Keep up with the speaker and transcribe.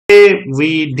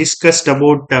We discussed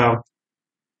about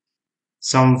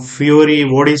some FIORI,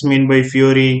 what is meant by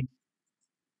FIORI,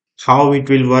 how it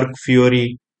will work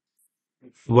FIORI,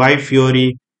 why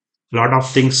FIORI, lot of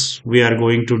things we are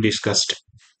going to discuss.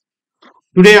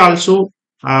 Today also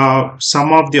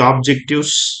some of the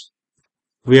objectives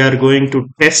we are going to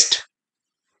test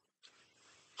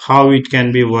how it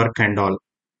can be work and all.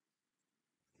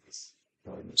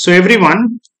 So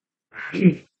everyone,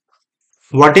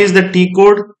 what is the T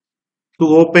code to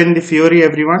open the FIORI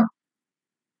everyone?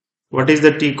 What is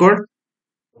the T code?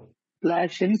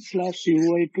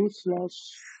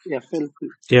 /n/UI2/FLP.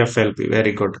 FLP,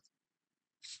 very good.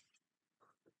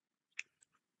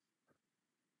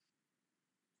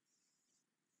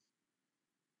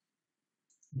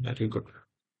 Very good.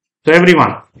 So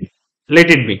everyone, let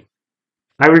it be.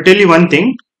 I will tell you one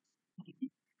thing.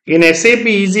 In SAP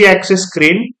Easy Access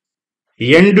screen,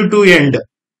 end to end,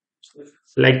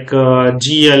 like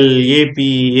GL, AP,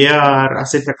 AR,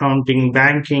 asset accounting,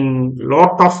 banking,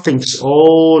 lot of things,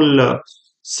 all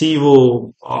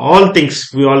CO, all things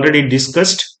we already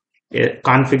discussed,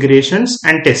 configurations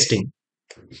and testing.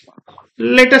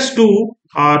 Let us do,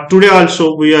 today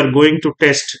also we are going to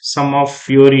test some of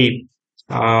FIORI,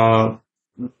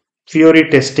 FIORI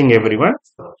testing everyone.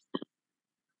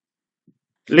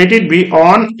 Let it be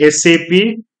on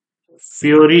SAP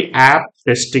FIORI app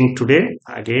testing today.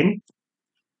 Again,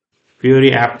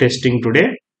 FIORI app testing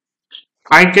today.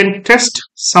 I can test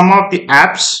some of the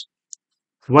apps.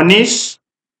 One is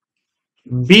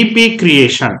BP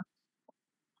creation.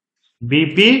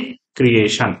 BP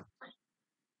creation.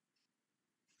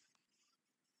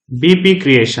 BP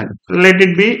creation. Let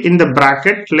it be in the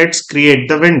bracket. Let's create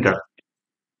the vendor.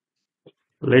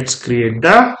 Let's create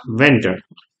the vendor.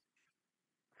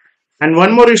 And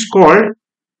one more is called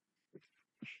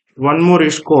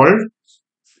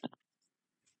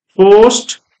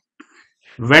post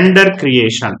vendor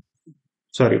creation.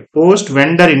 Sorry, post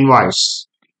vendor invoice.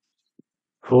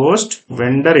 Post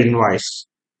vendor invoice.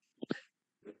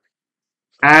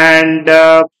 And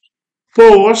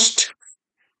post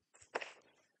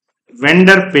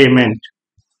vendor payment.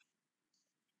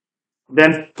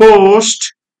 Then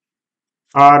post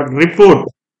or report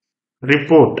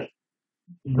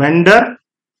vendor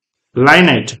line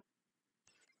item.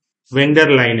 Vendor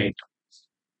line item.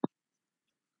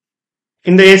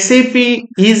 In the SAP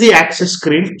Easy Access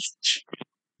screen,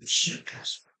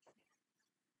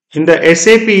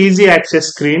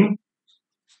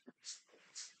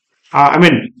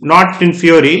 not in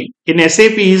FIORI, in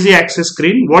SAP Easy Access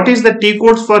screen, what is the T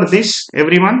code for this,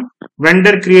 everyone?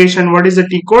 Vendor creation, what is the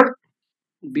T code?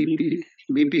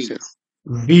 BP, sir.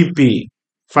 BP.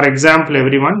 For example,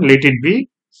 everyone, let it be.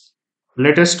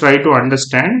 Let us try to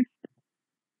understand.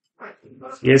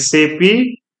 SAP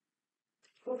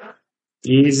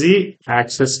Easy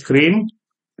Access screen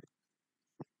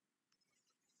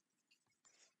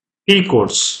T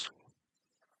codes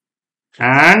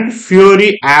and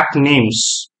FIORI app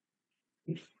names.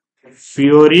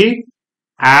 FIORI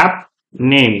app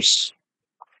names.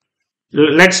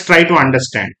 Let's try to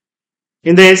understand.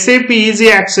 In the SAP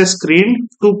Easy Access screen,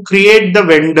 to create the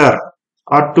vendor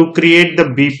or to create the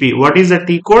BP, what is the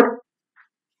T code?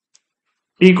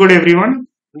 T code, everyone?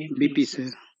 BP,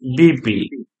 sir. BP.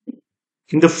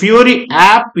 In the FIORI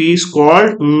app is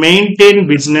called maintain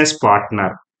business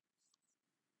partner.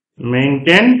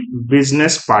 Maintain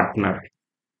business partner.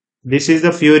 This is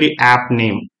the FIORI app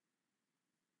name.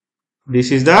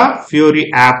 This is the FIORI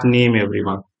app name,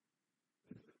 everyone.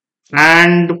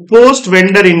 And post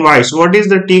vendor invoice. What is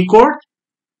the T code?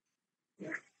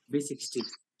 B60.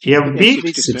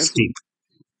 FB60.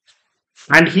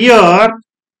 And here,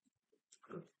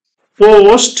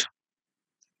 post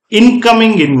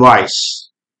incoming invoice.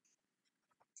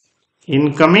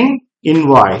 Incoming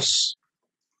invoice.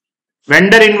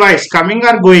 Vendor invoice coming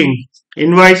or going?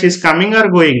 Invoice is coming or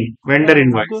going? Vendor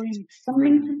invoice.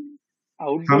 Coming.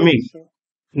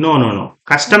 No.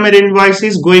 Customer invoice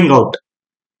is going out.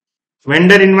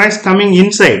 Vendor invoice coming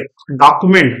inside.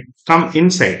 Document come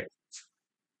inside.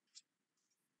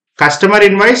 Customer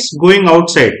invoice going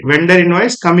outside. Vendor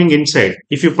invoice coming inside.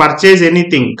 If you purchase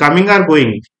anything, coming or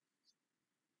going?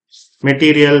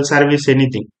 Material, service,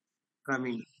 anything.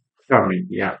 Coming,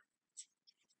 yeah.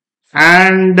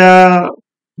 And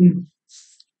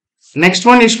next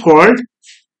one is called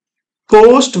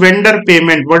post vendor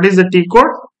payment. What is the T code?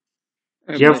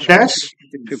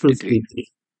 F-53.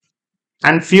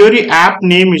 And FIORI app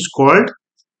name is called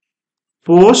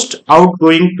post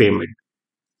outgoing payment.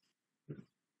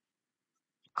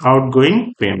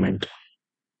 Outgoing payment.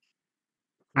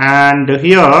 And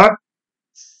here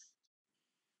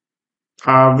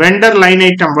Vendor line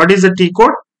item. What is the T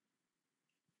code?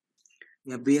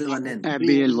 FBL1N.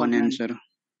 FBL1N, sir.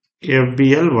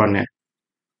 FBL1N.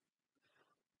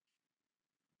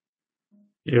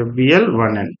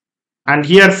 FBL1N. And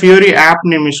here FIORI app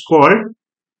name is called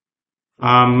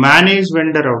manage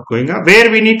vendor outgoing. Where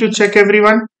we need to check,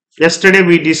 everyone? Yesterday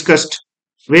we discussed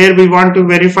where we want to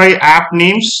verify app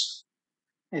names.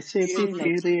 SAP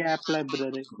FIORI app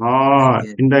library.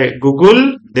 In the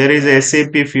Google, there is a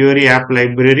SAP FIORI app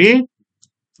library.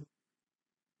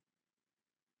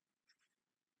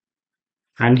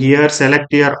 And here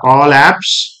select your all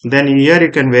apps. Then here you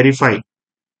can verify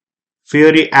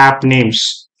FIORI app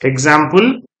names.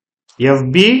 Example,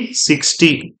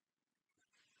 FB60.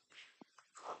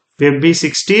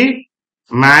 FB60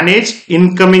 manage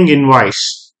incoming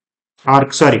invoice.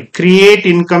 Or sorry, create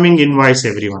incoming invoice,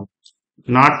 everyone.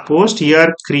 Not post,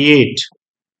 here create.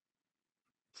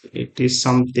 It is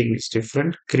something is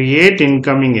different. Create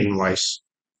incoming invoice.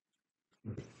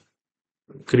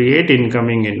 Create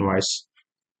incoming invoice.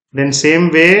 Then same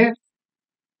way,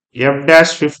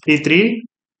 F-53.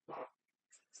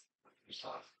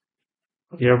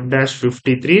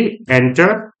 F-53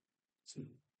 enter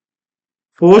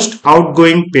post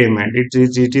outgoing payment.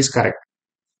 It is correct.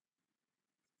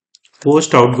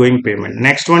 Post outgoing payment.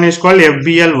 Next one is called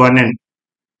FBL1N.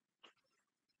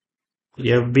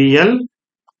 FBL.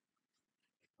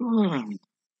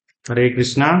 Hare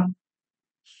Krishna.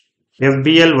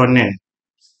 FBL1N.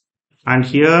 And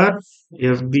here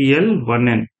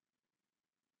FBL1N.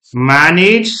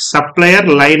 Manage supplier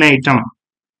line item.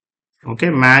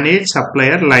 Okay, manage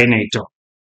supplier line item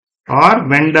or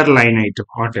vendor line item,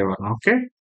 whatever. Okay,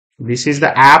 this is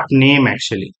the app name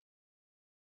actually.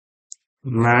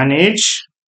 Manage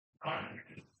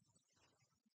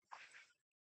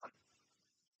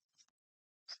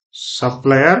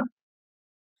supplier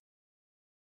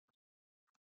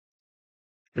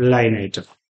line item.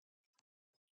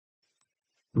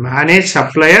 Manage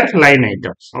supplier line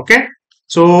item. Okay,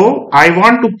 so I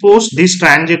want to post this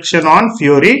transaction on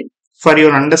FIORI for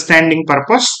your understanding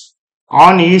purpose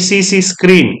on ECC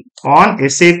screen, on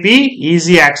SAP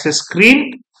easy access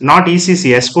screen, not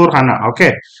ECC, S4 HANA.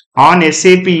 Okay, on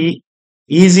SAP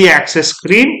easy access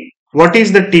screen. What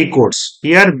is the T codes?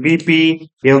 Here BP,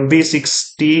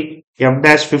 FB60,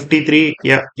 F-53,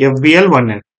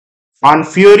 FBL1N. On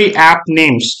FIORI app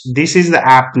names, this is the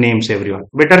app names, everyone.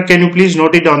 Better, can you please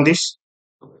note it on this?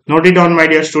 Note it on, my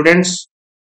dear students.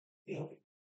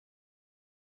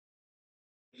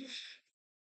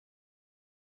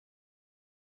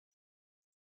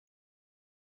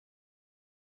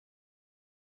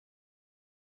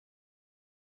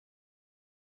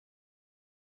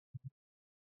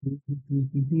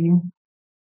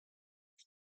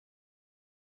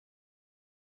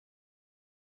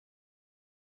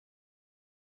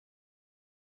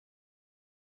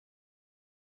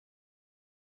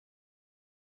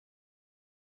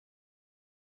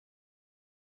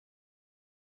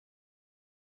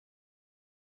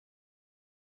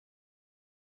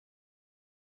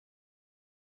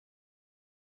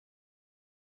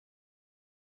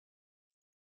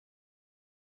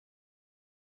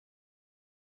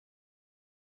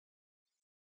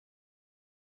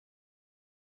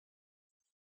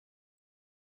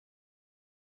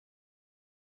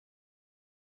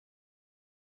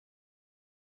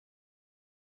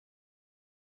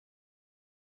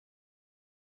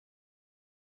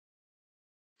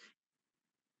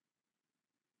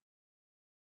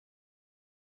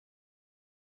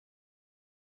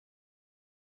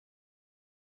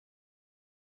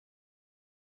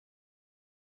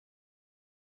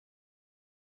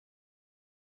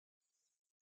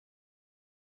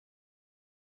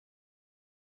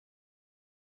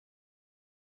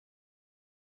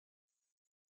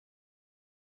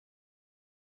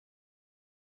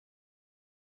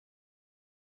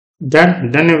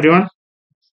 Done everyone.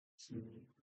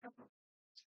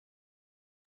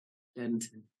 And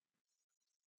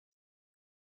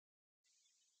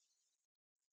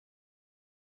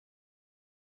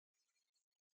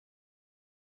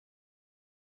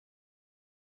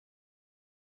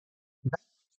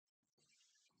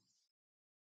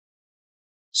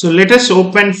So let us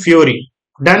open FIORI.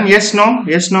 Done? Yes, no?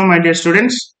 Yes, no, my dear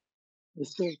students?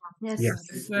 Yes,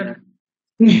 sir.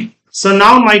 Yeah. So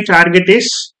now my target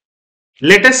is,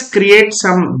 let us create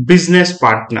some business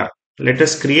partner. Let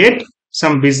us create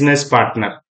some business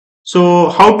partner. So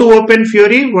how to open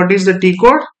FIORI? What is the T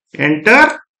code?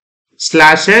 Enter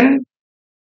 /n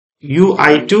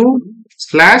UI2/FLP.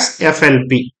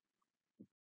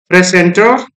 Press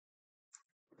enter.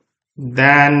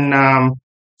 Then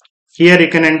here you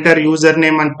can enter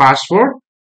username and password.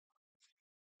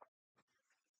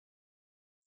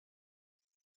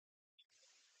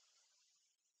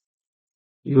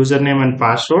 username and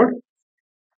password.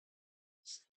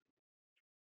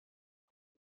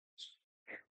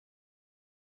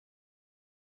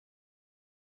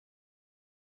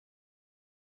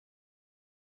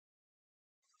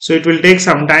 So it will take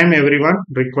some time, everyone,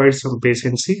 requires some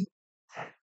patience.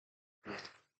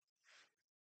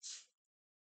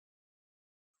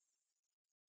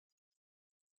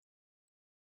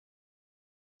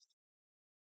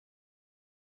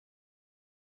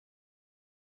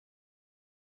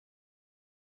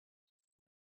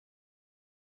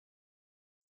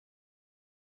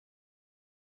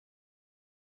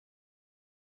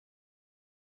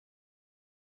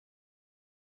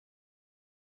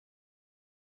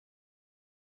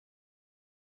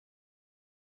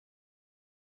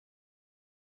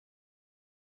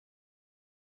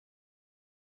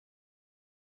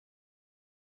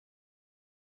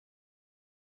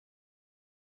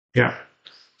 Yeah.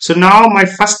 So now my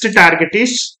first target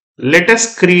is, let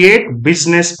us create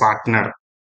business partner.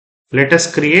 Let us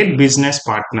create business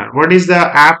partner. What is the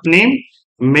app name?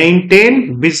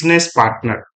 Maintain business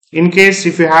partner. In case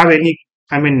if you have any,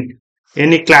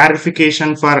 any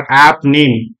clarification for app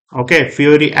name, okay,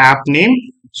 FIORI app name.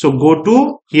 So go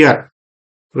to here,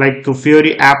 like to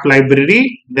FIORI app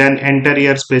library, then enter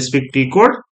your specific T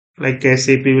code, like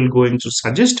SAP will going to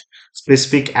suggest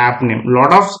specific app name.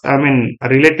 Lot of,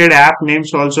 related app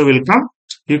names also will come.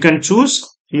 You can choose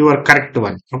your correct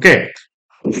one. Okay.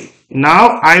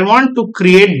 Now I want to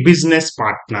create business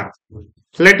partner.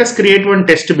 Let us create one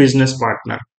test business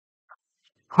partner.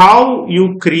 How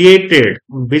you created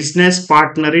business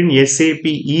partner in SAP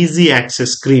easy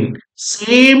access screen.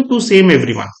 Same to same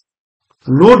everyone.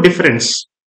 No difference.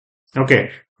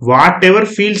 Okay. Whatever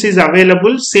fields is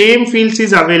available, same fields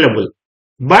is available.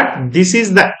 But this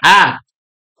is the app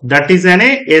that is an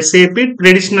SAP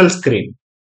traditional screen.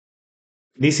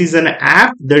 This is an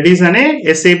app that is an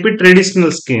SAP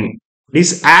traditional screen.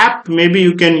 This app, maybe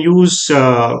you can use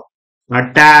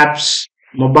tabs,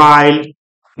 mobile,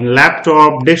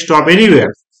 laptop, desktop,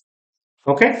 anywhere.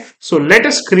 Okay. So let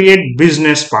us create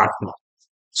business partner.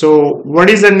 So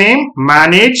what is the name?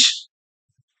 Maintain,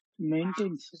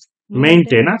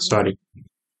 sir. Sorry.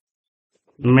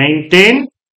 Maintain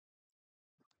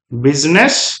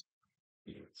business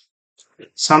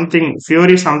something.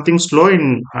 FIORI something slow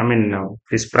in,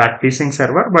 this practicing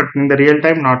server, but in the real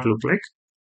time not look like.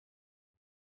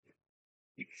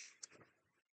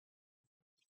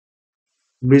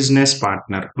 Business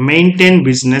partner. Maintain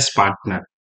business partner.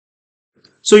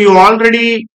 So you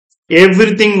already,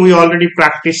 everything we already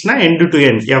practiced na, end to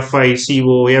end, FI,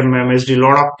 CO, MMSD,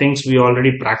 lot of things we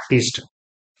already practiced.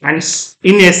 And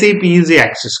in SAP easy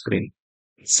access screen.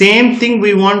 Same thing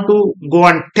we want to go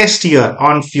and test here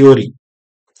on FIORI.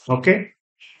 Okay.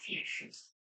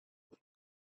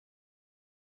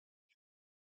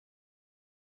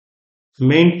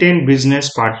 Maintain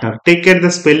business partner. Take care the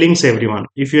spellings, everyone.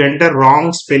 If you enter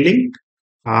wrong spelling,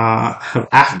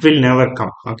 app will never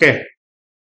come. Okay.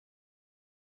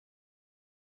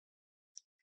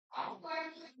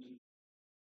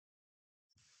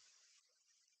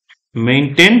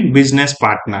 Maintain business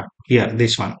partner. Here,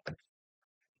 this one.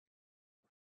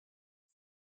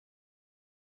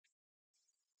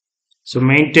 So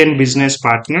maintain business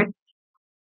partner.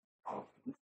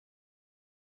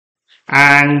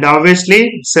 And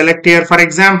obviously select here, for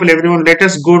example, everyone, let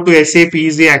us go to SAP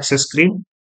easy access screen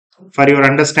for your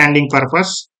understanding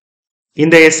purpose. In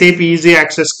the SAP easy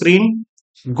access screen,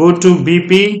 go to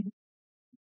BP.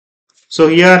 So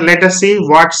here let us see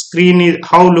what screen is,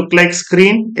 how look like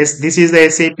screen. Yes, this is the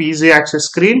SAP easy access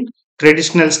screen,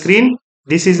 traditional screen.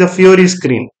 This is the FIORI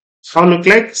screen. How look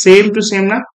like? Same to same,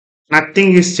 na?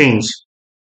 Nothing is changed.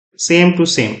 Same to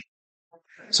same.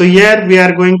 So here we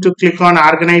are going to click on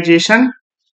organization.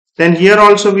 Then here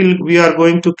also we are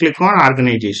going to click on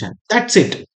organization. That's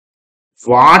it.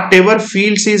 Whatever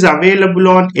fields is available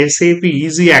on SAP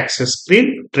easy access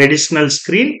screen, traditional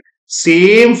screen,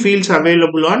 same fields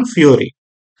available on FIORI.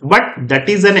 But that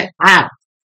is an app.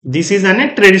 This is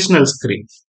a traditional screen.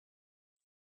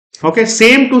 Okay,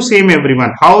 same to same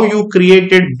everyone. How you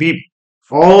created BIP,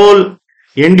 all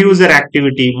end user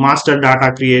activity, master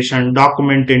data creation,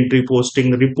 document entry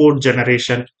posting, report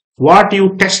generation, what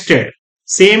you tested,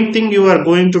 same thing you are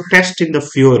going to test in the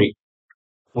FIORI.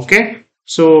 Okay,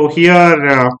 so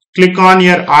here click on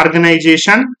your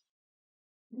organization,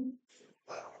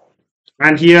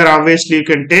 and here obviously you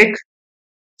can take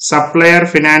supplier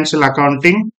financial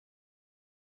accounting,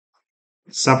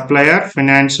 supplier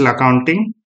financial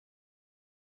accounting,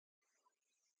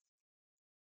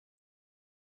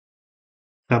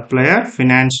 supplier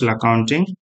financial accounting,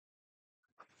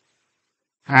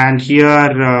 and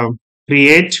here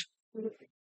create,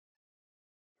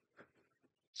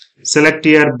 select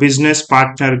your business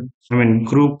partner,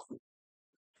 group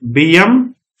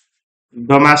BM,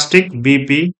 domestic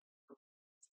BP,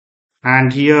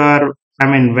 and here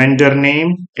vendor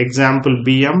name, example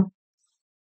BM.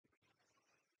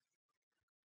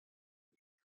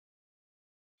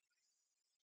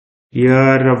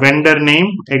 Here vendor name,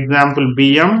 example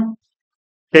BM,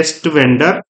 test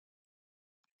vendor,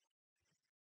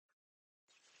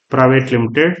 private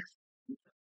limited,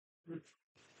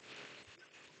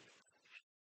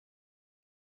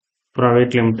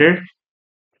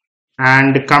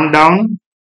 and come down,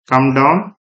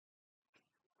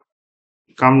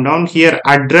 here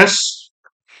address,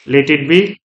 let it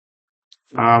be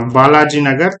Balaji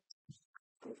Nagar,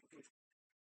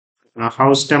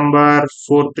 house number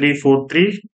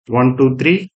 4343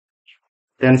 123,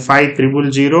 then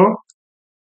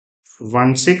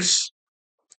 500016,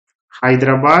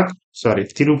 Hyderabad,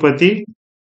 Tirupati,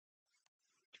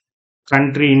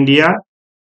 country India,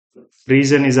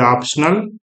 region is optional,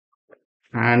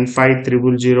 and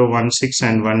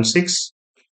 500016 and 16.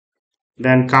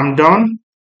 Then come down,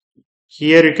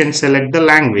 here you can select the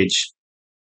language.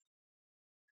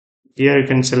 Here you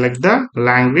can select the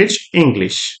language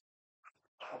English.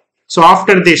 So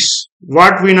after this,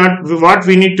 what we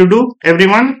need to do,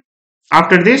 everyone?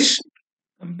 After this,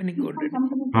 Company code.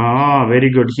 very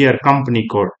good. Here company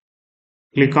code.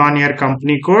 Click on your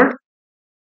company code.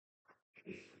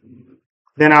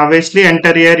 Then obviously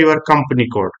enter here your company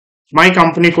code. My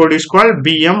company code is called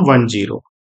BM10.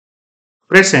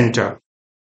 Press enter.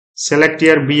 Select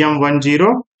your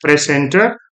BM10. Press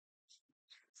enter.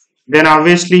 Then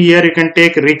obviously here you can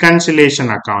take reconciliation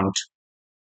account,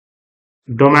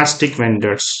 domestic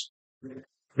vendors,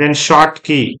 then short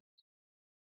key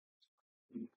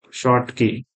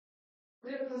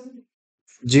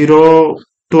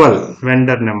 012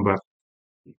 vendor number,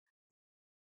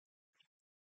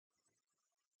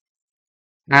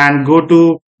 and go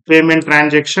to payment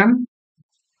transaction,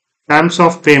 terms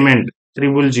of payment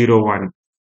 0001,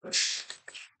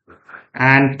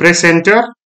 and press enter.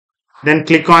 Then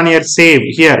click on your save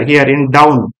here in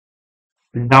down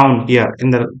here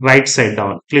in the right side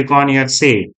down. Click on your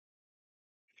save.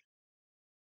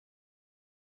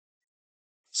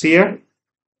 See here,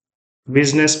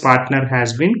 business partner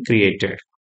has been created.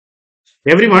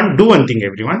 Everyone, do one thing,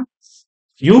 everyone.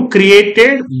 You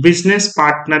created business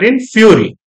partner in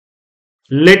FIORI.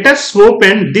 Let us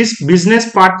open this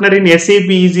business partner in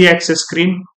SAP Easy Access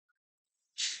screen.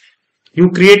 You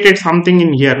created something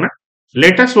in here, na?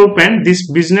 Let us open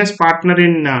this business partner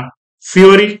in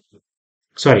FIORI.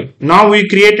 Now we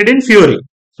created in FIORI.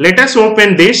 Let us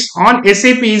open this on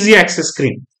SAP Easy Access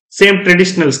screen. Same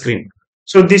traditional screen.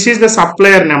 So this is the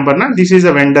supplier number. This is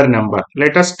the vendor number.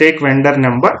 Let us take vendor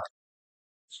number.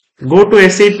 Go to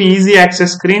SAP Easy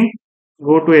Access screen.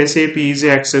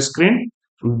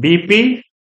 BP.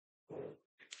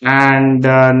 And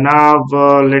now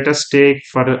let us take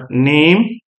for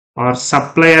name or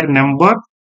supplier number.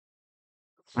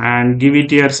 And give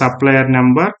it your supplier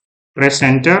number. Press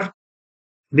enter.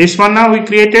 This one now we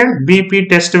created BP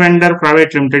test vendor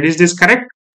private limited. Is this correct?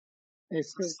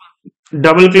 Yes, sir.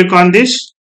 Double click on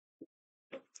this.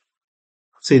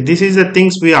 See, this is the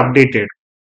things we updated.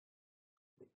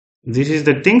 This is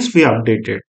the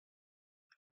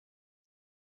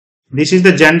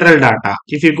general data.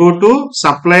 If you go to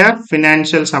supplier,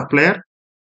 financial supplier,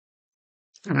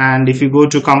 and if you go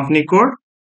to company code,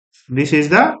 this is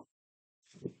the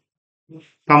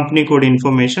company code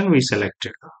information we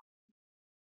selected.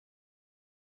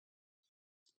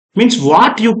 Means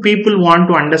what you people want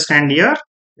to understand here,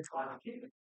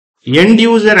 end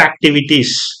user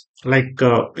activities, like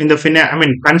in the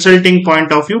consulting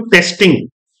point of view, testing,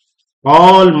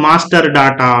 all master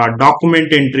data,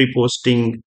 document entry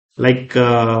posting, like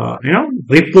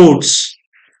reports.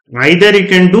 Either you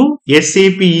can do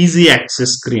SAP Easy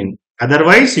Access screen,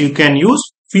 otherwise you can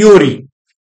use FIORI.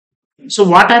 So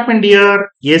what happened here?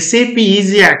 SAP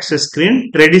Easy Access screen,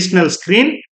 traditional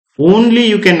screen, only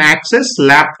you can access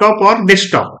laptop or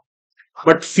desktop.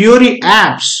 But FIORI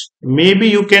apps, maybe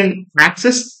you can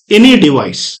access any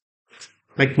device,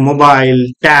 like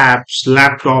mobile, tabs,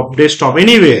 laptop, desktop,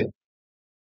 anywhere.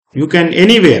 You can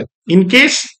anywhere. In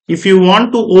case if you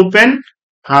want to open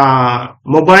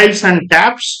mobiles and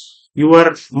tabs,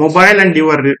 your mobile and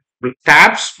your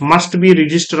tabs must be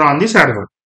registered on the server.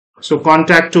 So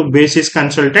contact to Basis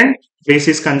Consultant.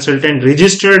 Basis Consultant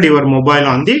registered your mobile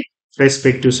on the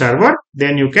respective server.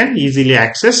 Then you can easily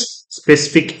access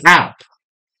specific app.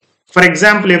 For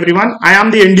example, everyone, I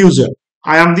am the end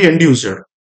user.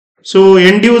 So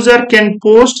end user can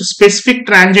post specific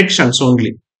transactions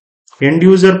only. End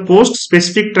user post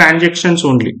specific transactions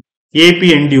only. AP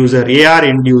end user, AR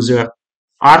end user,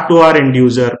 R2R end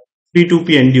user,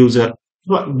 P2P end user.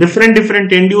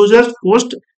 Different end users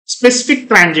post specific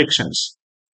transactions.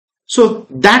 So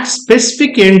that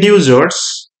specific end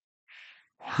users,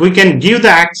 we can give the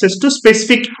access to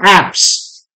specific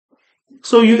apps.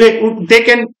 So they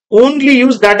can only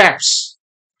use that apps.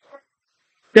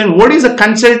 Then what is the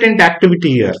consultant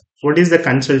activity here? What is the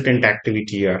consultant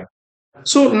activity here?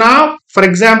 So now, for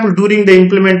example, during the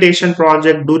implementation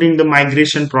project, during the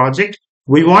migration project,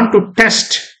 we want to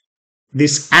test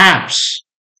these apps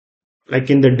like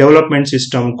in the development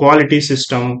system, quality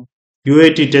system,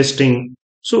 UAT testing.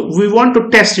 So we want to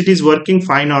test it is working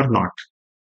fine or not.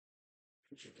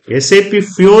 SAP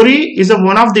FIORI is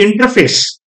one of the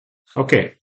interface.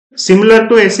 Okay. Similar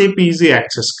to SAP Easy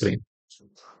Access Screen.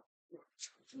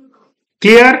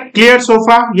 Clear? Clear so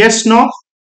far? Yes, no?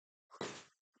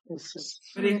 Yes, sir.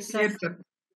 Very clear, sir.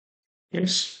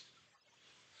 Yes.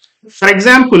 For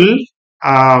example,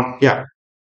 yeah.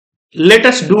 Let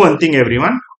us do one thing,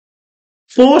 everyone.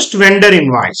 Post vendor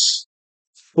invoice.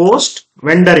 Post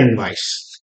vendor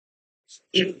invoice.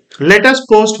 Let us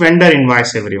post vendor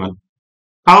invoice, everyone.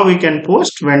 How we can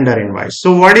post vendor invoice?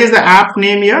 So what is the app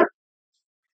name here?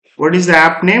 What is the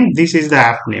app name? This is the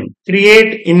app name.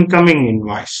 Create incoming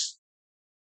invoice.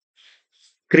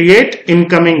 Create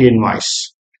incoming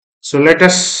invoice. So let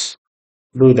us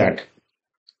do that.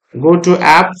 Go to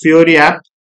app, FIORI app.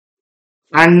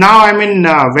 And now I'm in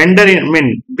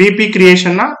BP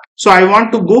creation now. So I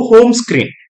want to go home screen.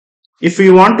 If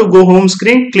you want to go home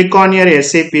screen, click on your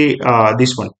SAP,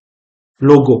 this one,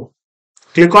 logo.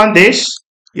 Click on this.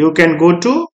 You can go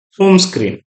to home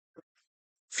screen.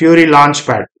 FIORI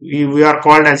Launchpad. We are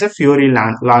called as a FIORI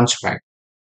Launchpad.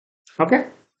 Okay.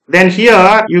 Then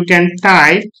here you can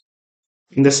type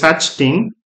in the search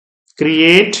thing,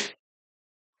 create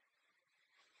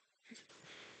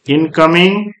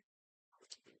incoming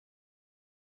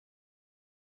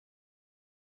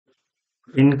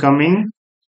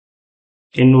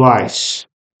invoice.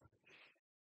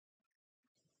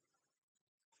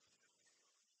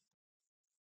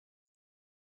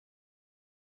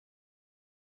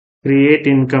 Create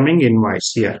incoming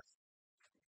invoice here.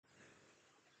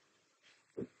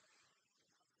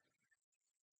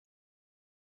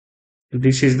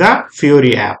 This is the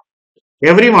FIORI app.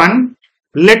 Everyone,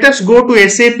 let us go to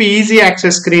SAP Easy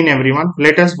Access Screen, everyone.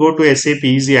 Let us go to SAP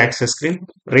Easy Access Screen.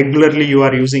 Regularly you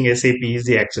are using SAP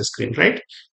Easy Access Screen, right?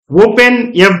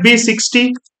 Open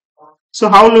FB60. So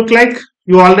how look like?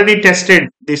 You already tested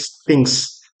these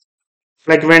things.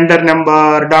 Like vendor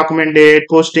number, document date,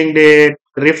 posting date,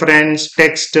 reference,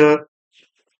 text,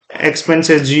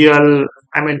 expenses, GL,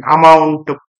 amount,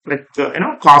 like,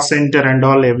 cost center and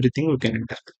all, everything we can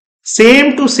enter.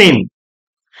 Same to same.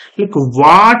 Like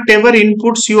whatever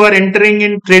inputs you are entering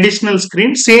in traditional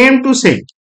screen, same to same.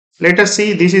 Let us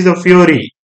see, this is a FIORI.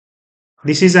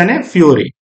 This is a FIORI.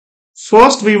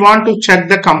 First, we want to check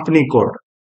the company code.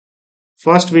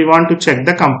 First, we want to check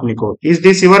the company code. Is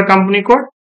this your company code?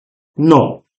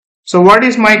 No. So what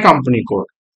is my company code?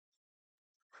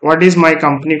 What is my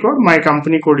company code? My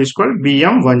company code is called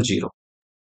BM10.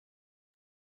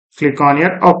 Click on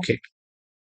here. Okay.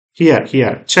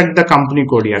 Here. Check the company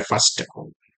code here first.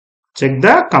 Check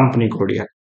the company code here.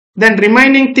 Then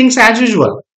remaining things as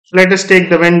usual. Let us take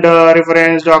the vendor,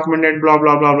 reference, documented, blah,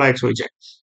 blah, blah, blah, XYZ.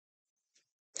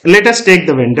 Let us take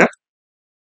the vendor.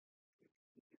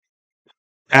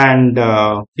 And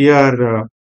here,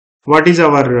 what is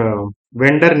our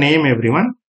vendor name,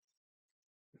 everyone?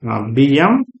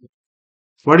 BM.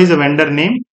 What is the vendor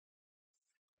name?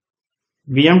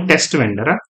 BM test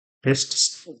vendor. Test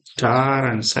star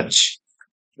and such.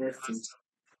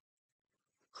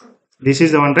 This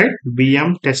is the one, right?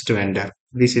 BM test vendor.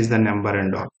 This is the number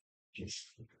and all.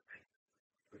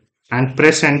 And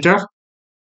press enter.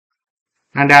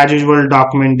 And as usual,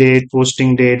 document date,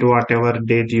 posting date, whatever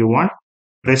date you want.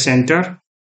 Press enter.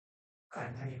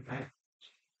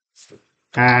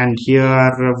 And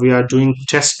here we are doing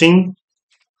testing.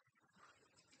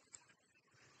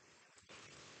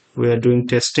 We are doing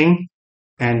testing.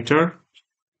 Enter.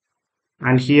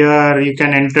 And here you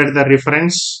can enter the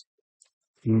reference.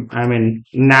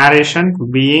 Narration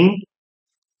being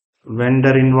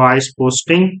vendor invoice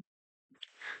posting.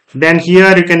 Then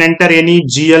here you can enter any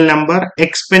GL number,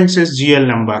 expenses GL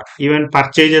number, even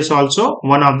purchases also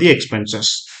one of the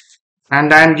expenses.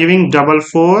 And I am giving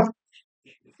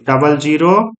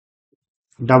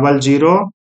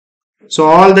 440000. So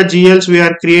all the GLs we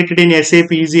are created in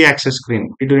SAP Easy Access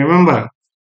Screen. Do you remember?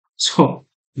 So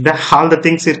all the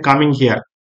things are coming here.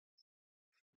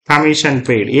 Commission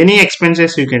paid. Any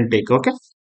expenses you can take. Okay.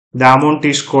 The amount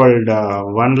is called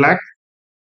 1 lakh.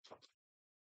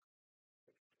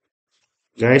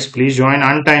 Guys, please join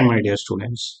on time, my dear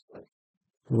students.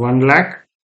 1 lakh.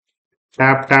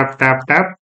 Tap, tap, tap, tap.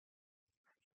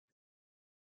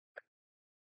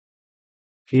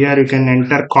 Here you can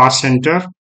enter cost center.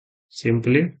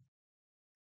 Simply.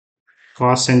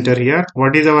 Cost center here.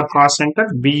 What is our cost center?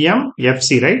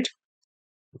 BMFC, right?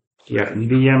 Yeah,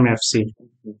 BMFC.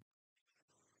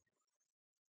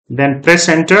 Then press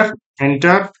enter.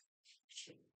 Enter.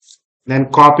 Then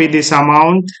copy this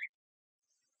amount.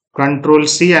 Control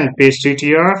C and paste it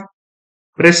here.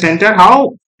 Press enter.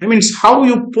 How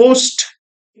you post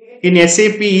in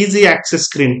SAP easy access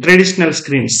screen, traditional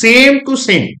screen, same to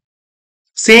same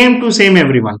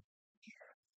everyone.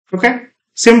 Okay,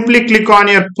 simply click on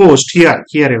your post here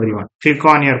everyone, click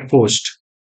on your post.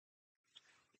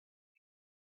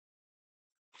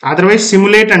 Otherwise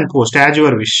simulate and post as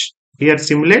your wish. Here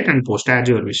simulate and post as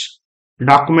your wish.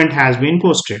 Document has been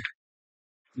posted.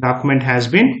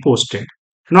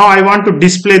 Now I want to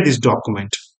display this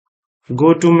document.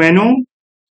 Go to menu,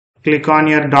 click on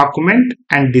your document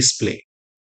and display.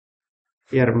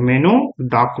 Here menu,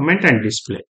 document and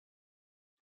display.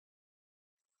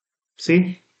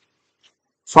 See,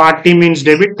 40 means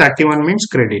debit, 31 means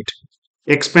credit.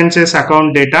 Expenses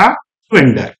account data to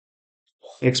vendor.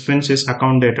 Expenses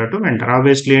account data to vendor.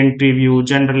 Obviously entry view,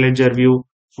 general ledger view,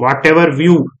 whatever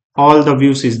view, all the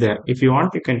views is there. If you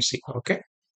want, you can see. Okay.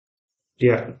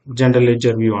 Here, general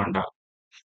ledger view and all.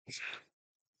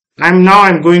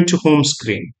 I'm going to home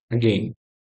screen again.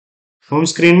 Home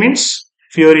screen means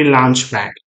FIORI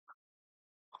Launchpad.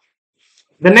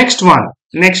 The next one.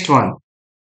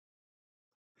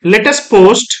 Let us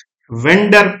post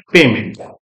vendor payment.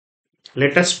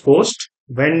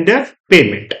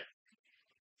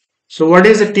 So what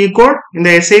is the T code? In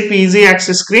the SAP Easy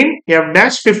Access screen,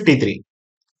 F-53.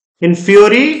 In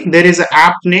FIORI, there is an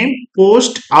app name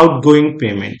Post Outgoing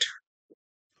Payment.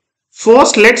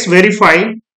 First, let's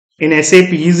verify in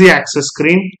SAP Easy Access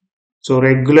screen. So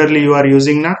regularly you are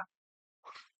using now.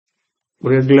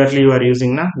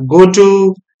 Go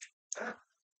to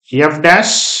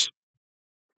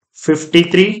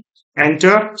F-53,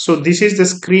 enter. So this is the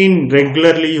screen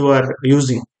regularly you are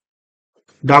using.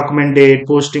 Document date,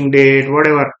 posting date,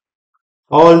 whatever.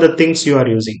 All the things you are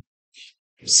using.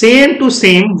 Same to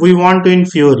same we want to in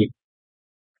FIORI.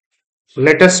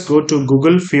 Let us go to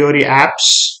Google FIORI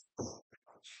apps.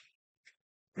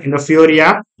 In the FIORI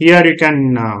app, here you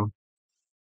can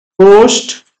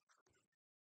post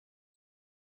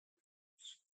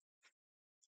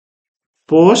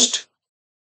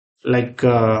like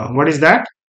what is that?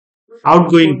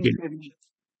 Outgoing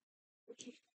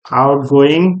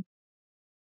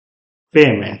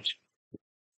payment.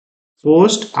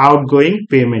 Post outgoing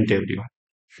payment, everyone.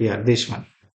 Here, this one.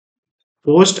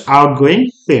 Post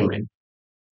outgoing payment.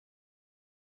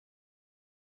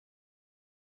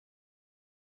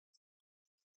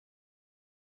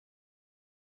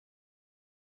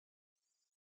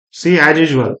 See, as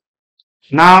usual.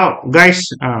 Now, guys,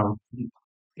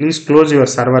 please close your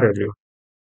server, everyone.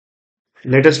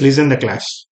 Let us listen the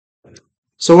class.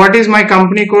 So what is my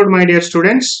company code, my dear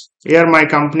students? Here my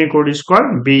company code is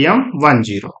called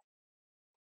BM10.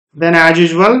 Then as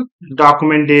usual,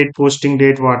 document date, posting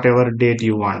date, whatever date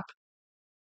you want.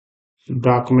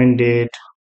 Document date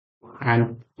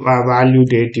and value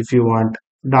date if you want.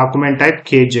 Document type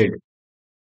KZ.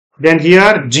 Then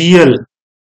here GL.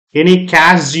 Any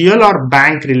cash GL or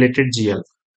bank related GL.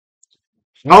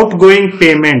 Outgoing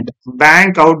payment.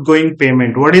 Bank outgoing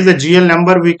payment. What is the GL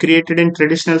number we created in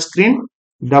traditional screen?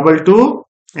 22.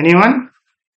 Anyone?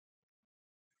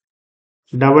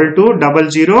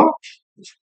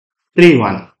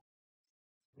 220031.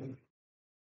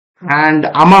 And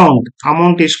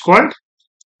amount is called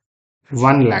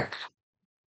 1 lakh.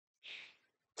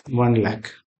 1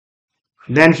 lakh.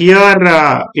 Then here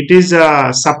it is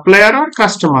a supplier or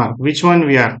customer. Which one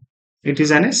we are? It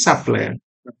is a supplier.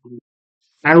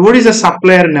 And what is the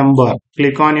supplier number?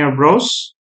 Click on your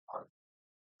browse.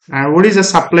 And what is the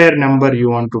supplier number you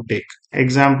want to take?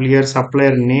 Example, here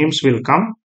supplier names will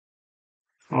come.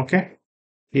 Okay.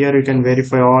 Here you can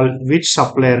verify all which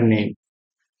supplier name.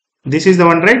 This is the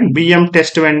one, right? BM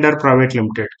Test Vendor Private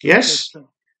Limited. Yes?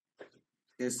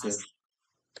 Yes, sir.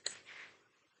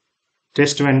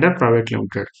 Test Vendor Private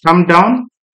Limited. Come down.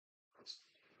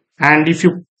 And if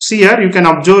you see here, you can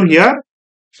observe here.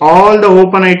 All the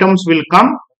open items will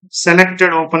come.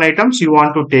 Selected open items you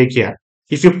want to take here.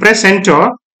 If you press enter,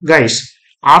 guys,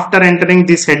 after entering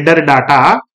this header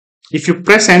data, if you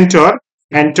press enter,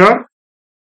 enter.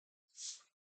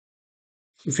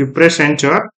 If you press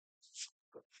enter,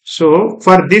 so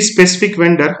for this specific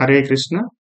vendor, Hare Krishna,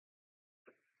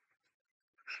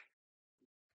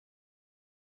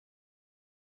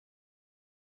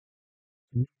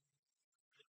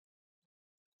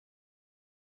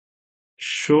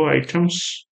 show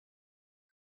items.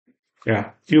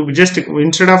 Yeah, you just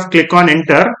instead of click on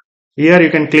enter, here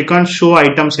you can click on show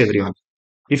items, everyone.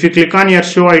 If you click on your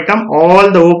show item,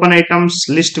 all the open items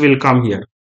list will come here.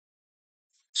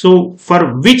 So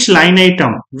for which line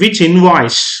item, which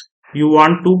invoice you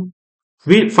want to,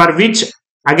 for which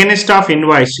against of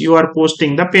invoice you are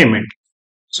posting the payment.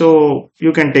 So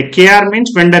you can take KR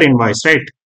means vendor invoice, right?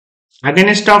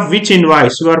 Against of which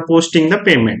invoice you are posting the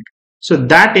payment. So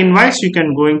that invoice you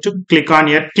can going to click on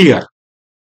your clear.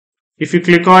 If you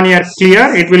click on your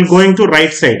clear, it will going to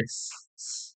right side.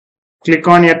 Click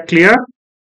on your clear.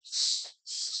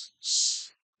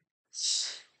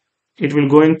 It will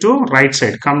going to right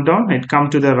side. Come down, it come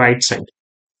to the right side.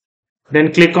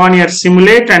 Then click on your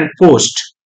simulate and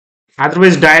post.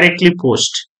 Otherwise directly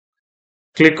post.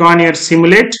 Click on your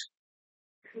simulate.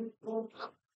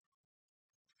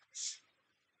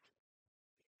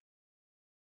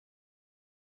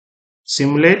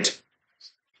 Simulate.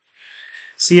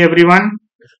 See everyone.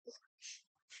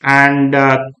 And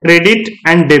credit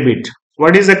and debit.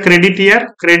 What is the credit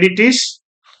here? Credit is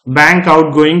bank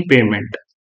outgoing payment.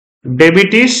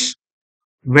 Debit is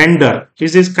vendor.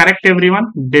 Is this correct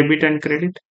everyone? Debit and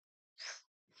credit.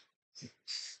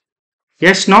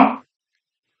 Yes, no?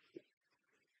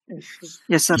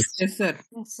 Yes, sir. Yes, sir.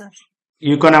 Yes, sir.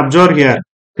 You can observe here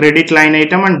credit line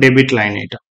item and debit line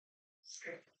item.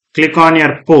 Click on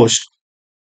your post.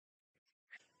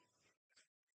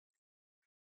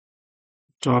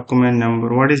 Document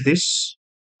number. What is this?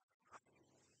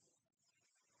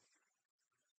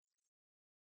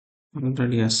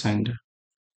 Already assigned.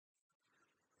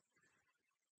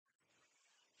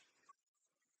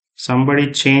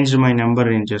 Somebody changed my number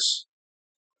ranges.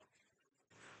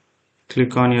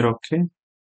 Click on your OK.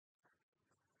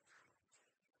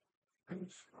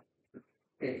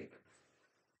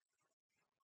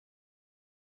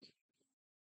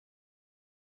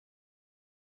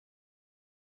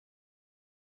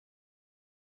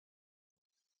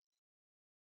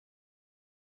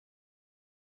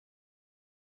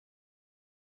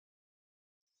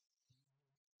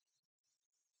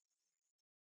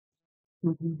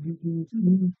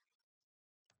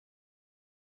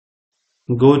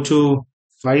 Go to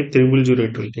 5000,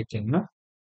 it will take in. Na?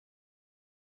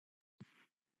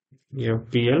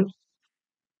 FBL,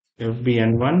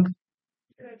 FBN1,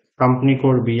 company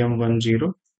code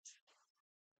BM10.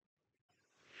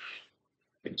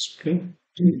 Display.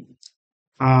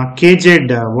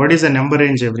 KZ, what is the number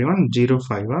range everyone?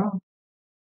 05.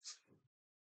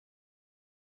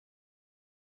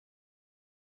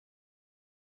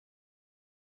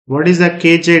 What is the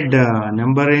KZ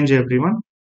number range everyone?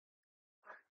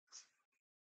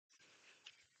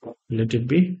 Let it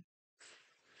be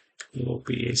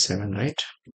OPA7, right?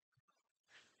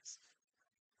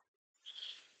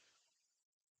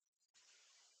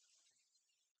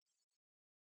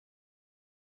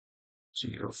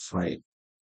 05.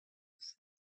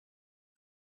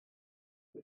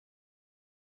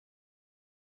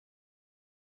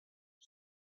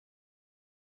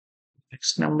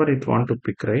 Next number it want to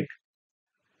pick, right?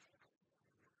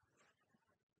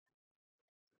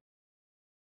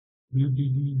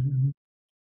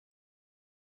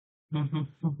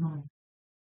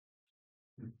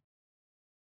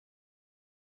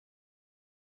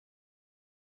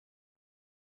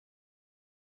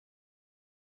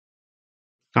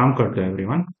 काम करते हैं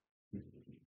everyone.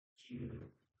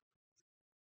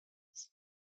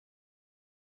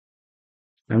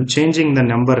 I'm changing the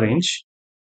number range.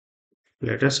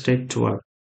 Let us take 12.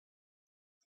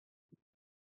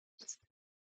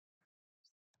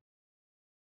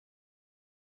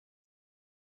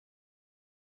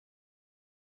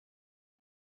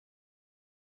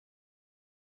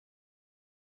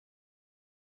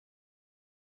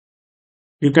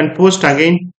 You can post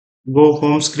again. Go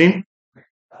home screen.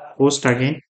 Post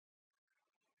again.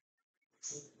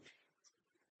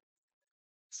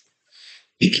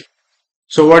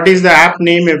 So what is the app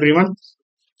name everyone?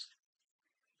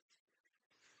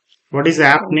 What is the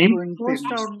app name? Post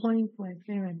outgoing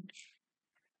payment.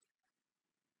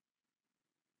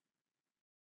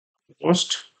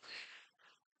 Post.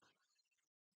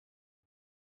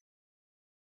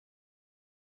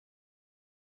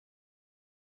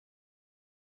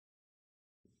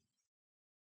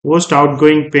 Post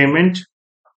outgoing payment.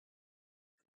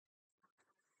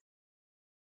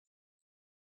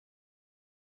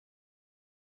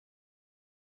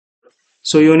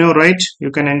 So you know, right?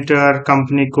 You can enter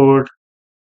company code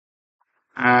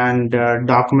and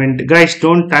document. Guys,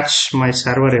 don't touch my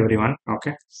server, everyone.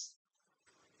 Okay.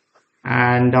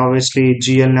 And obviously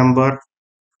GL number.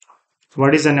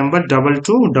 What is the number?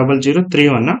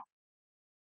 220031.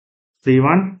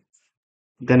 31.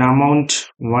 Then amount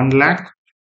 1 lakh.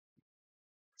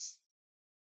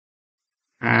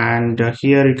 And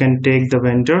here you can take the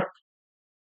vendor.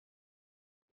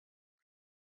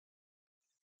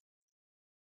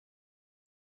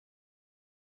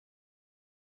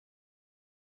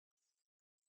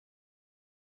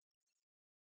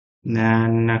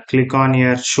 Then click on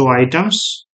here, show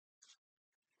items.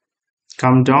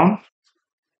 Come down.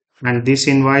 And this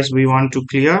invoice we want to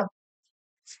clear.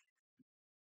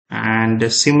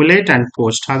 And simulate and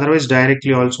post. Otherwise,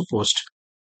 directly also post.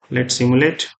 Let's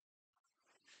simulate.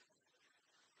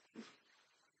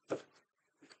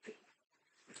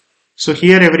 So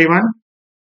here, everyone,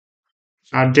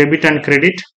 debit and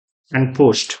credit and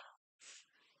post.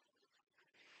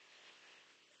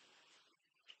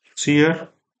 See here,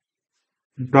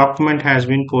 document has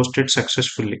been posted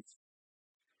successfully.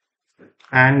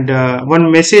 And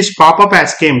one message pop-up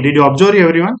has came. Did you observe,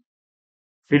 everyone?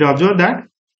 Did you observe that?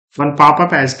 One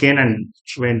pop-up has came and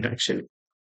went actually.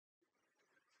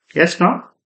 Yes, no?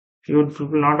 You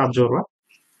will not observe. Huh?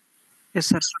 Yes,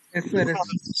 sir.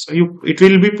 So it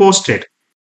will be posted.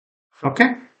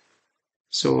 Okay.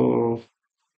 So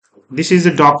this is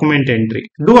the document entry.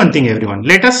 Do one thing, everyone.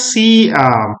 Let us see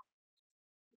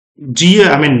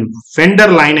vendor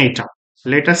line item.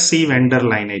 Let us see vendor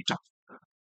line item.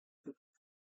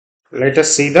 Let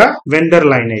us see the vendor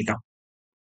line item.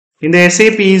 In the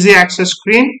SAP Easy Access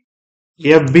screen,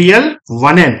 FBL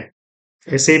 1N.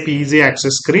 SAP Easy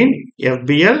Access screen,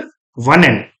 FBL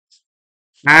 1N.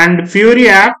 And FIORI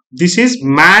app, this is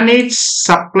manage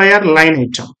supplier line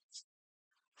item.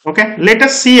 Okay, let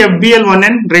us see FBL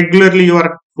 1N. Regularly you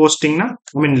are posting now.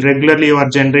 Regularly you are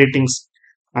generating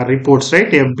reports,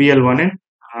 right? FBL 1N.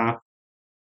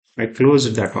 I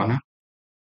closed that one.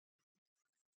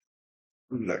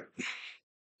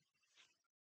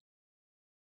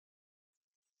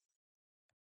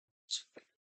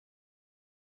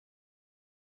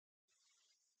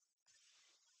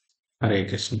 Hare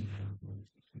Krishna.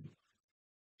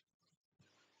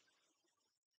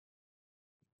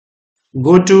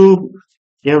 Go to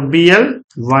FBL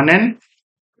 1N.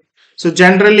 So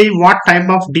generally, what type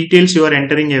of details you are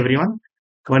entering, everyone?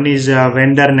 One is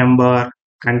vendor number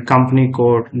and company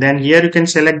code. Then here you can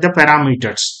select the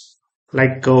parameters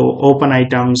like open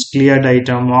items, cleared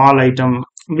item, all item,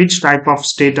 which type of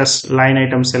status line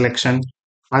item selection.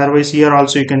 Otherwise, here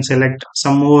also you can select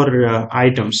some more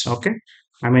items. Okay.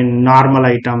 Normal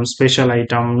item, special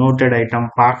item, noted item,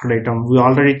 parked item. We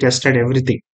already tested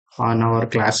everything on our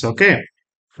class. Okay.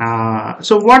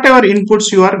 So whatever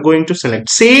inputs you are going to select,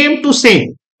 same to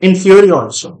same in FIORI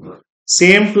also.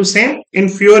 Same to same in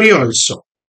FIORI also.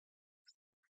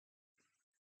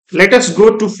 Let us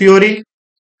go to FIORI.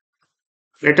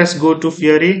 Let us go to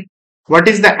FIORI. What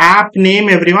is the app name,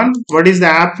 everyone? What is the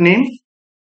app name?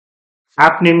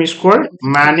 App name is called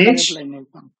Manage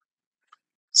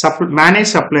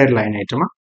Supplier Line Item.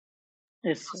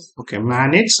 Yes, sir. Okay,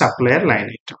 Manage Supplier Line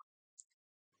Item.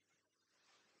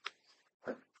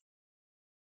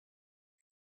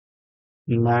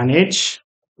 Manage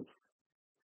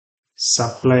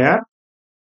Supplier.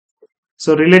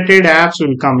 So related apps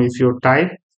will come if you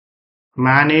type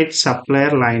Manage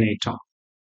Supplier Line Item.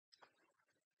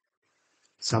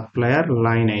 Supplier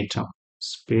line item.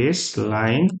 Space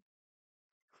line.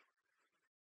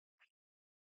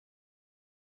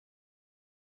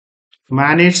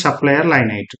 Manage supplier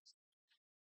line item.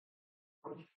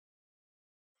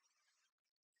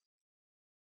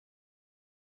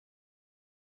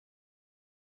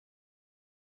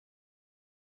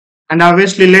 And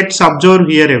obviously, let's observe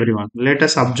here, everyone. Let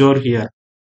us observe here.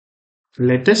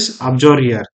 Let us observe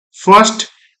here. First,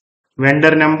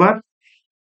 vendor number,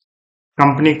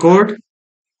 company code.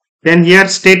 Then here,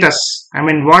 status.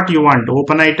 What you want.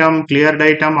 Open item, cleared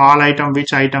item, all item,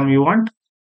 which item you want.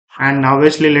 And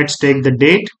obviously, let's take the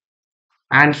date.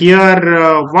 And here,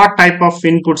 what type of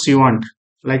inputs you want.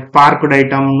 Like parked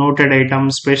item, noted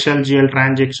item, special GL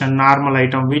transaction, normal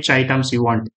item, which items you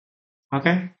want.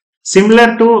 Okay.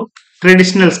 Similar to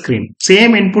traditional screen,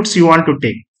 same inputs you want to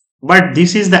take, but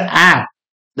this is the app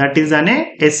that is an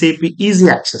SAP Easy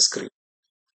Access screen.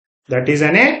 That is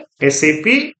an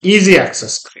SAP Easy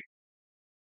Access screen.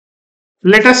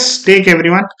 Let us take,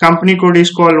 everyone. Company code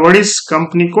is called, what is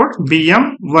company code?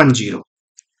 BM10.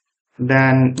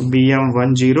 Then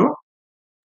BM10.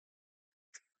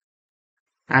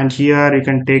 And here you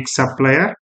can take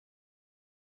supplier.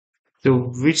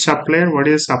 So which supplier? What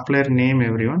is the supplier name,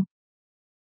 everyone?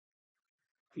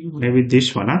 Maybe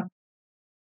this one, huh?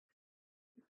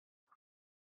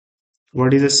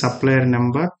 What is the supplier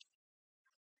number?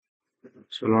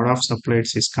 So a lot of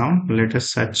suppliers is come. Let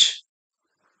us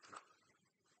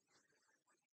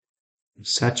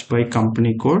search by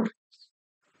company code.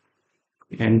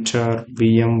 Enter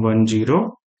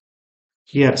BM10.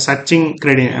 Here searching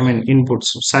credit, I mean inputs.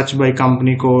 Search by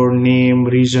company code, name,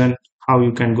 region. How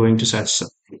you can going to search?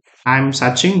 I'm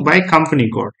searching by company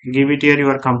code. Give it here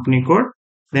your company code.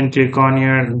 Then click on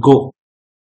your go.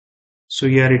 So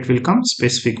here it will come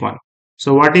specific one.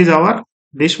 So what is our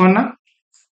this one?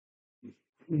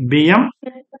 BM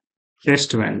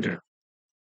test vendor.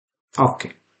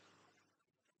 Okay.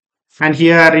 And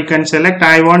here you can select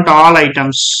I want all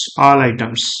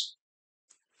items.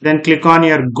 Then click on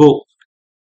your go.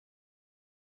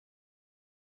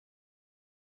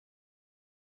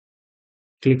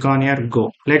 Click on your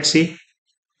go. Let's see.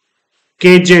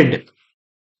 KZ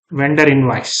vendor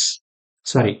invoice.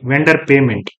 Sorry, vendor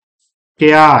payment.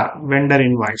 KR vendor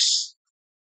invoice.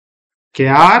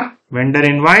 KR vendor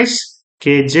invoice.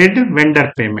 KZ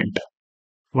vendor payment.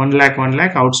 1 lakh, 1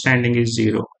 lakh, outstanding is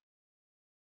 0.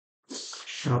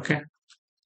 Okay.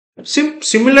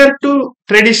 Similar to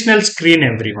traditional screen,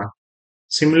 everyone.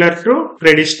 Similar to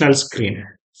traditional screen.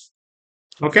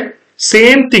 Okay.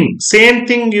 Same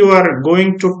thing you are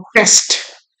going to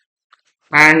test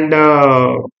and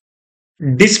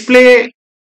display.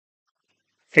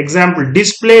 Example,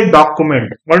 display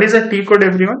document. What is the T code,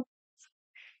 everyone?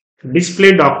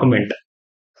 Display document.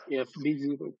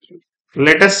 FB03.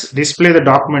 Let us display the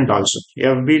document also.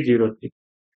 FB03.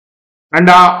 And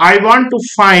I want to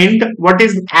find what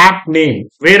is app name.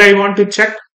 Where I want to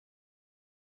check?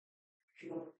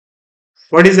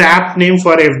 What is the app name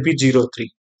for FB03?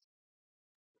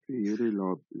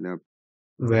 FIORI lab.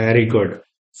 Very good.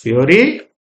 FIORI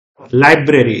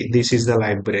library. This is the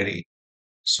library.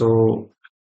 So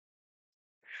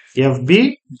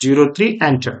FB03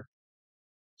 enter.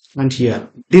 And here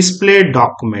display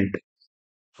document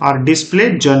or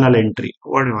display journal entry.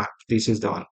 Whatever. This is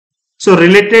the one. So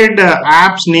related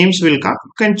apps names will come.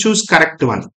 You can choose correct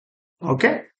one.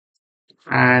 Okay.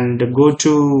 And go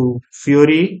to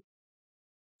FIORI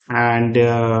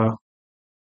and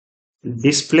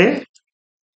display.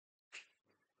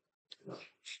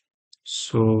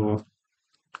 So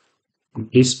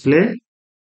display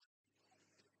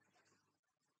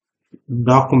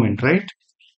document, right?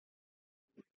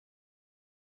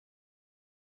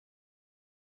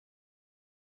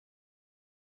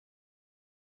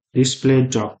 Display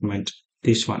document,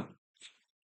 this one.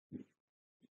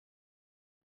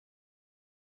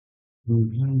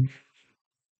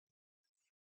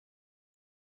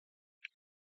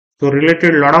 So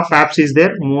related lot of apps is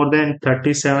there, more than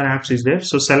 37 apps is there.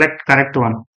 So select correct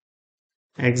one.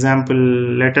 Example,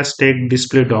 let us take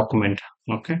display document.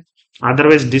 Okay.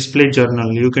 Otherwise display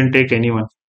journal, you can take anyone.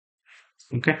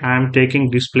 Okay. I am taking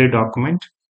display document.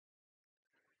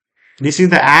 This is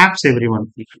the apps,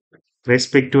 everyone.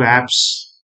 Respect to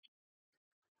apps.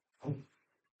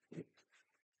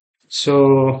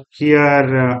 So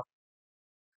here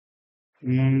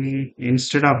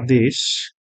instead of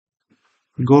this,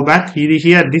 go back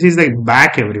here. This is the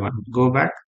back, everyone. Go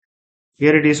back.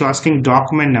 Here it is asking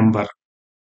document number.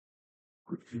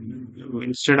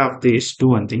 Instead of this, do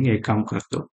one thing. एक काम कर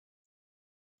दो.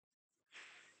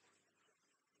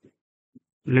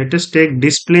 Let us take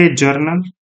display journal.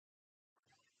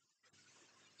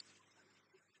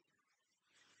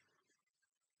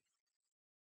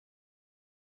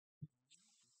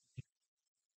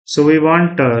 So we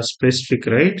want specific,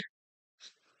 right?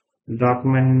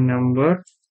 Document number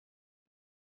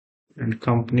and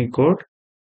company code.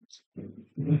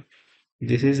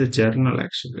 This is a journal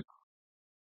actually.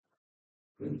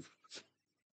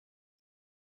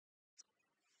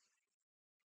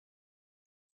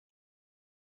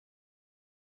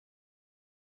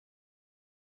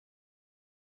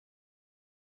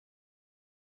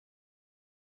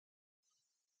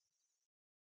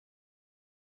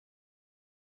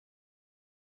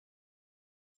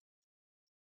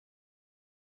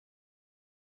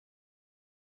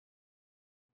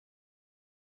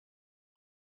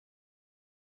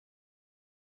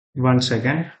 One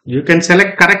second. You can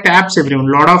select correct apps, everyone.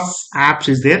 Lot of apps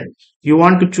is there. You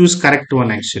want to choose correct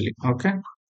one actually. Okay.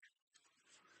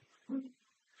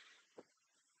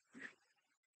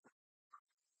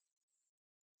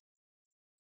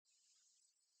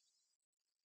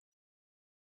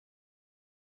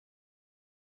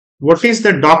 What is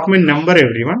the document number,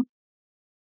 everyone?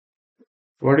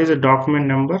 What is the document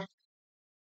number?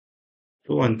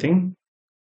 Do one thing.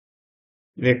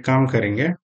 एक काम करेंगे,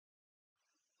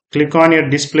 click on your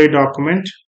display document.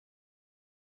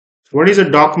 What is the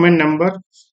document number?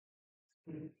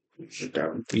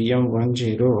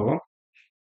 PM10.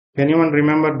 Anyone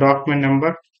remember document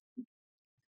number?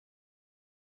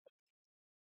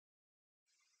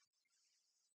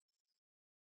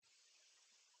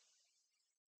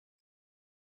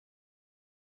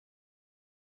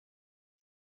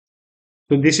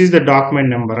 So this is the document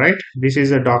number, right? This is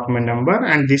the document number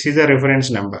and this is the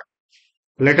reference number.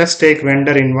 Let us take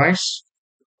vendor invoice,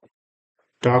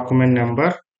 document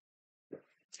number,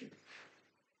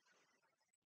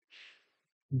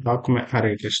 document,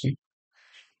 Hare Krishna.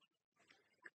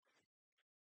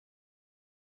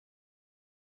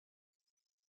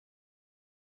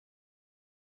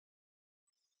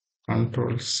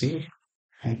 Control C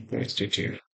and paste it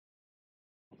here.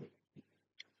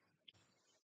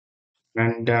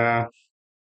 And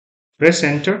press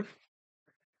enter.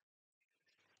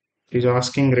 It is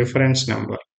asking reference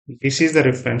number. This is the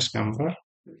reference number.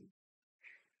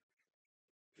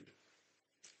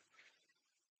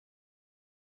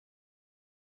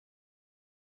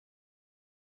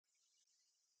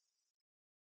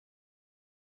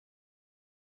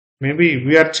 Maybe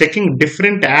we are checking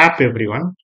different app,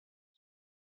 everyone.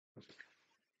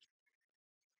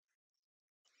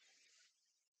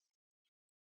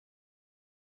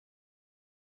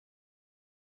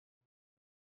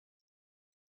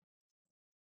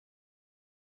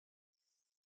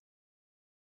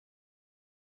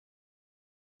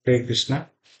 Hare Krishna.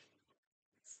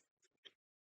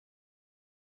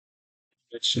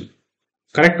 It's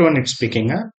correct one it's speaking,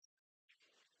 huh?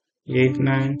 8,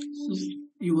 9. So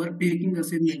you are taking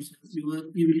assignments. You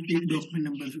will take document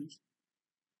numbers.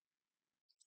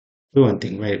 Do one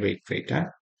thing. Wait, huh?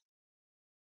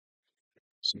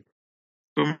 So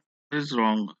is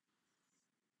wrong.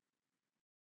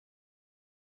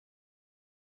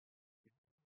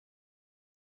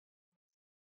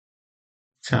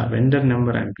 So vendor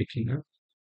number I'm picking up.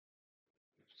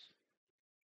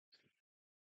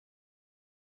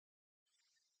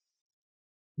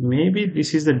 Maybe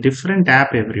this is a different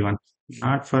app, everyone.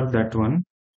 Not for that one.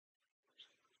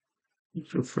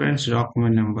 Reference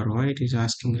document number. Why it is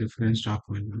asking reference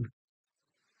document number?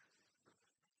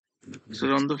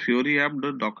 So on the FIORI app,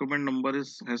 the document number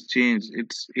has changed.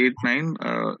 It's 89.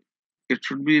 It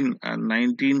should be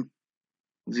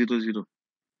 1900.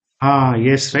 Ah,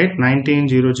 yes, right.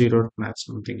 1900. That's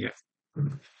something. Yeah.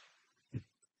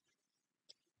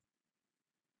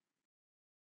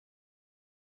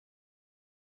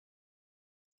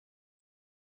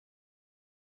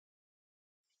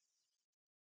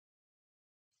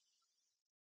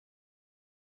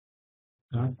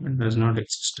 Document does not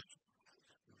exist.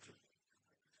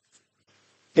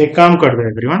 एक काम कर दो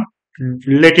everyone.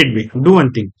 Let it be. Do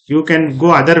one thing. You can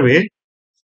go other way.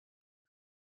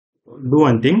 Do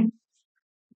one thing.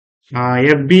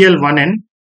 FBL1N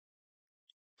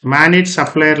manage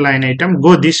supplier line item.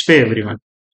 Go this way, everyone.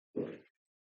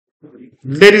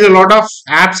 There is a lot of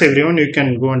apps, everyone. You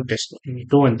can go and test.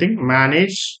 Do one thing.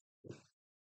 Manage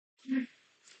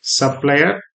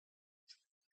supplier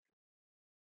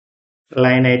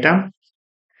line item.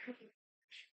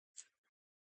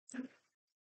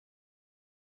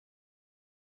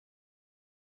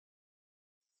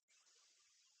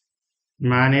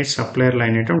 Manage supplier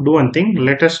line item. Do one thing.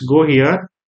 Let us go here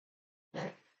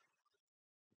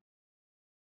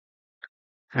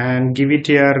and give it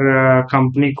your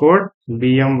company code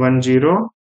BM10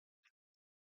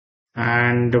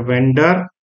 and vendor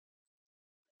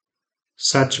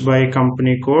search by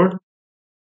company code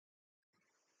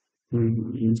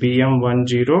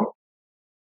BM10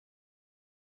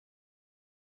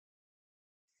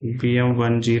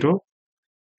 BM10.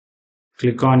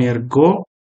 Click on your go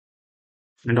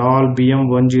and all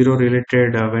BM10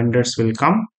 related vendors will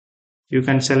come. You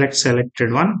can select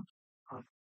selected one,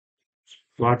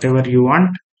 whatever you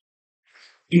want.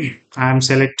 I am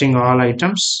selecting all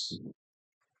items.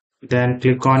 Then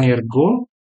click on your go.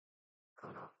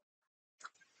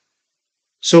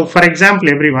 So for example,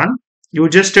 everyone, you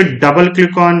just double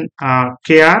click on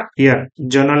KR here,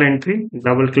 journal entry,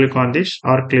 double click on this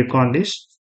or click on this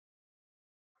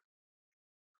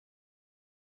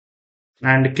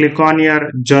and click on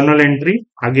your journal entry.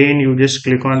 Again, you just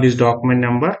click on this document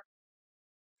number.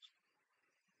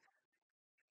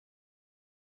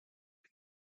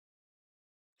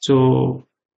 So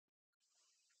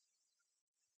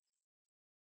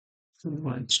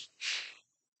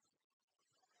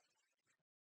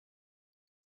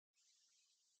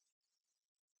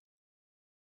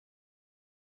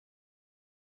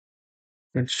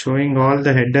it's showing all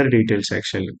the header details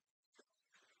actually.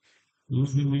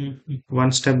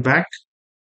 One step back.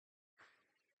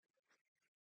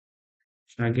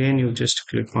 Again, you just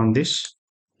click on this.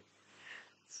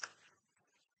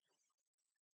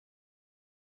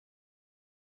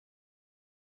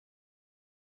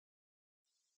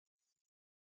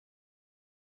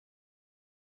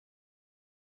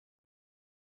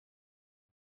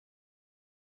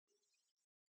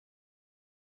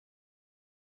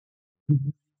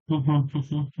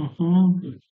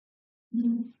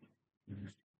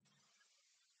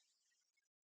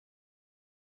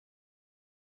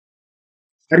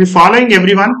 Are you following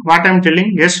everyone? What I'm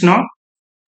telling? Yes, no?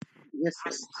 Yes,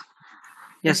 sir.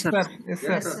 Yes, sir. Yes,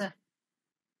 sir.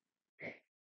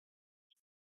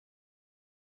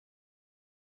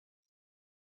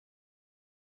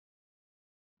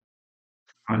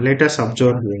 Let us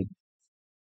observe here.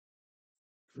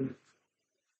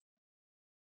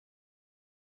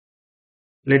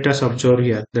 Let us observe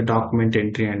here the document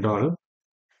entry and all.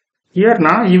 Here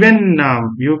now, even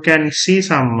you can see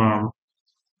some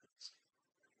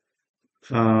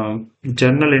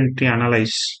journal entry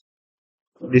analyze.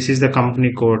 This is the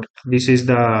company code. This is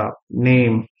the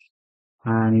name,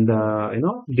 and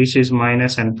this is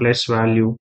minus and plus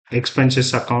value,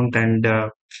 expenses account and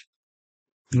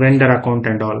vendor account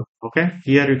and all. Okay,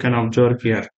 here you can observe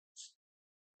here.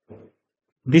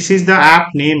 This is the app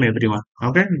name, everyone.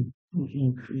 Okay,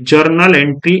 journal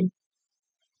entry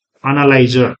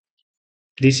analyzer.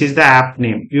 This is the app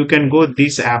name. You can go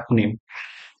this app name.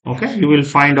 Okay, you will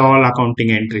find all accounting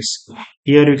entries.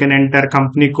 Here you can enter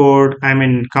company code.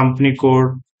 Company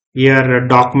code. Here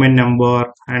document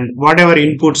number and whatever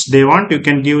inputs they want. You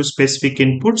can give specific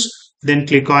inputs. Then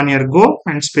click on your go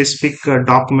and specific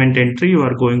document entry you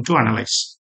are going to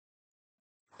analyze.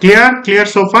 Clear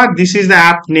so far? This is the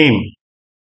app name.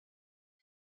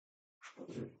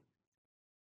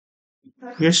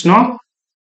 Yes, no?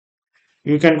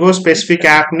 You can go specific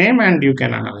app name and you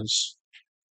can analyze.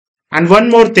 And one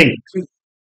more thing.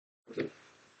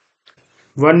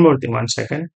 One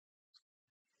second.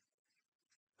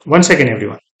 One second,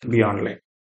 everyone. Be online.